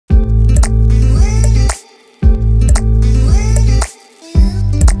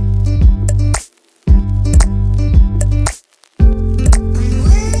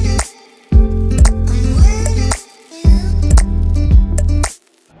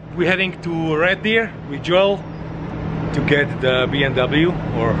we're heading to Red Deer with Joel to get the BMW,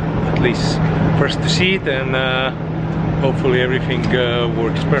 or at least first to see it, and hopefully everything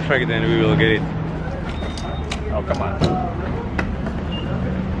works perfect, then we will get it. Oh, come on.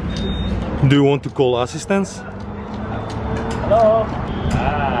 Do you want to call assistance? Hello.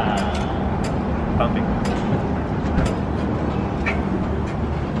 Pumping.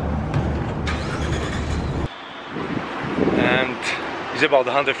 And it's about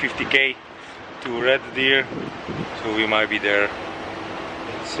 150k to Red Deer, so we might be there,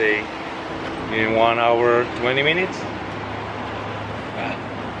 let's say, in 1 hour 20 minutes,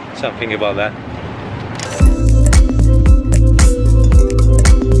 something about that.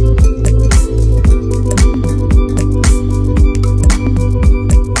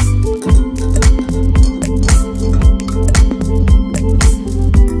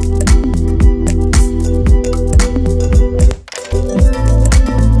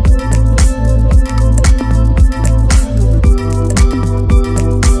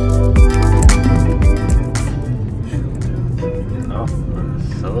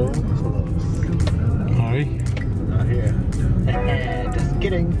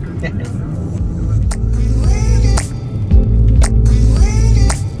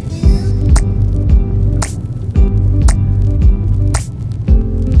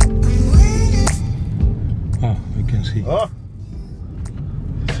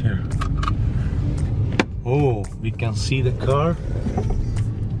 Oh, we can see the car,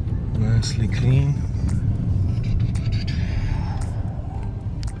 nicely clean.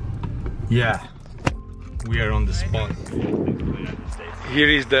 Yeah, we are on the spot. Here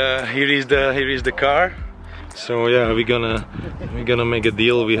is the car. So yeah, we're gonna make a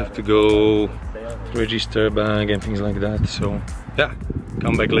deal. We have to go register bank and things like that. So yeah,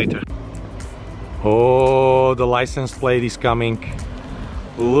 come back later. Oh, the license plate is coming.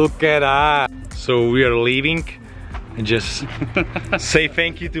 Look at that. So we are leaving, and just say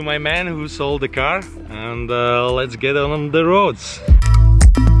thank you to my man who sold the car, and let's get on the roads.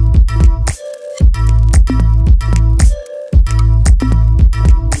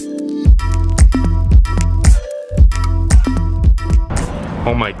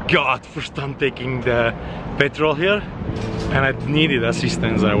 Oh my god, first time taking the petrol here, and I needed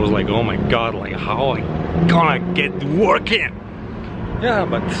assistance. I was like, oh my god, like how I gonna get working? Yeah,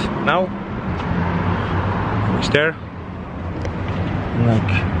 but now it's there.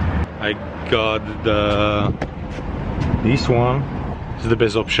 Like, I got this one. It's the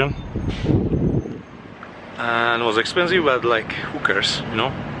best option, and it was expensive, but like, who cares, you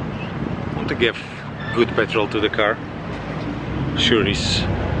know? I want to give good petrol to the car. Sure, it's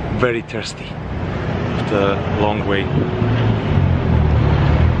very thirsty after a long way,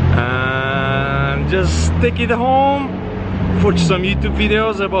 and just take it home, watch some YouTube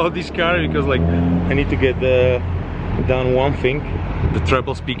videos about this car, because like I need to get done one thing. The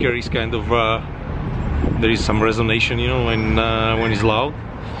treble speaker is kind of there is some resonation, you know, when it's loud.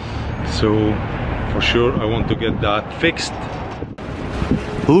 So for sure I want to get that fixed.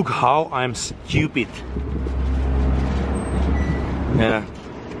 Look how I'm stupid. Yeah.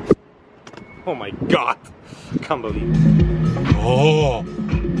 Oh my god. Can't believe it. Oh.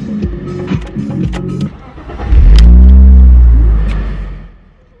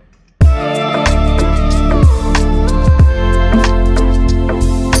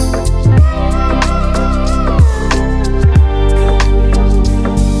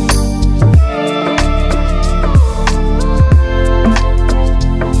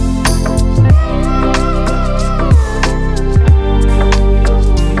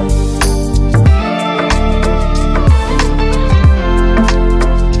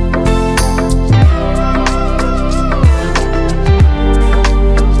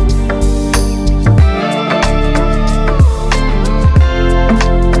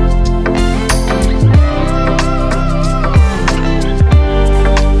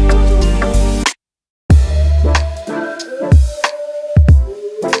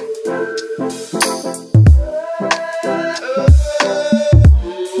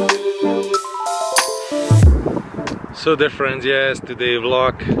 So dear friends, yes, today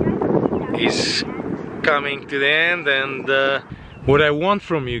vlog is coming to the end, and what I want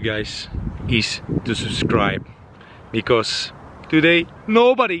from you guys is to subscribe, because today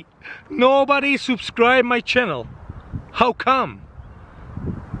nobody subscribed my channel. How come?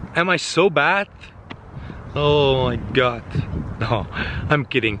 Am I so bad? Oh my god. No, I'm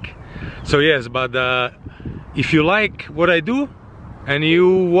kidding. So yes, but if you like what I do and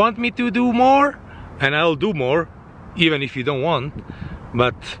you want me to do more, and I'll do more, even if you don't want.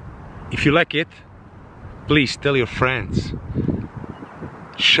 But if you like it, please tell your friends,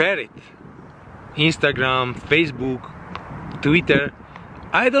 share it. Instagram, Facebook, Twitter.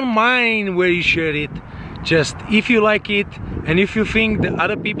 I don't mind where you share it. Just if you like it and if you think that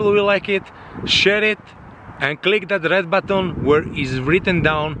other people will like it, share it and click that red button where is written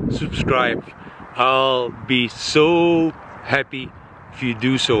down subscribe. I'll be so happy if you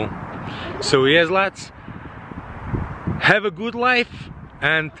do so. So yes, lads, have a good life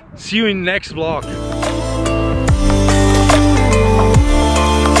and see you in next vlog.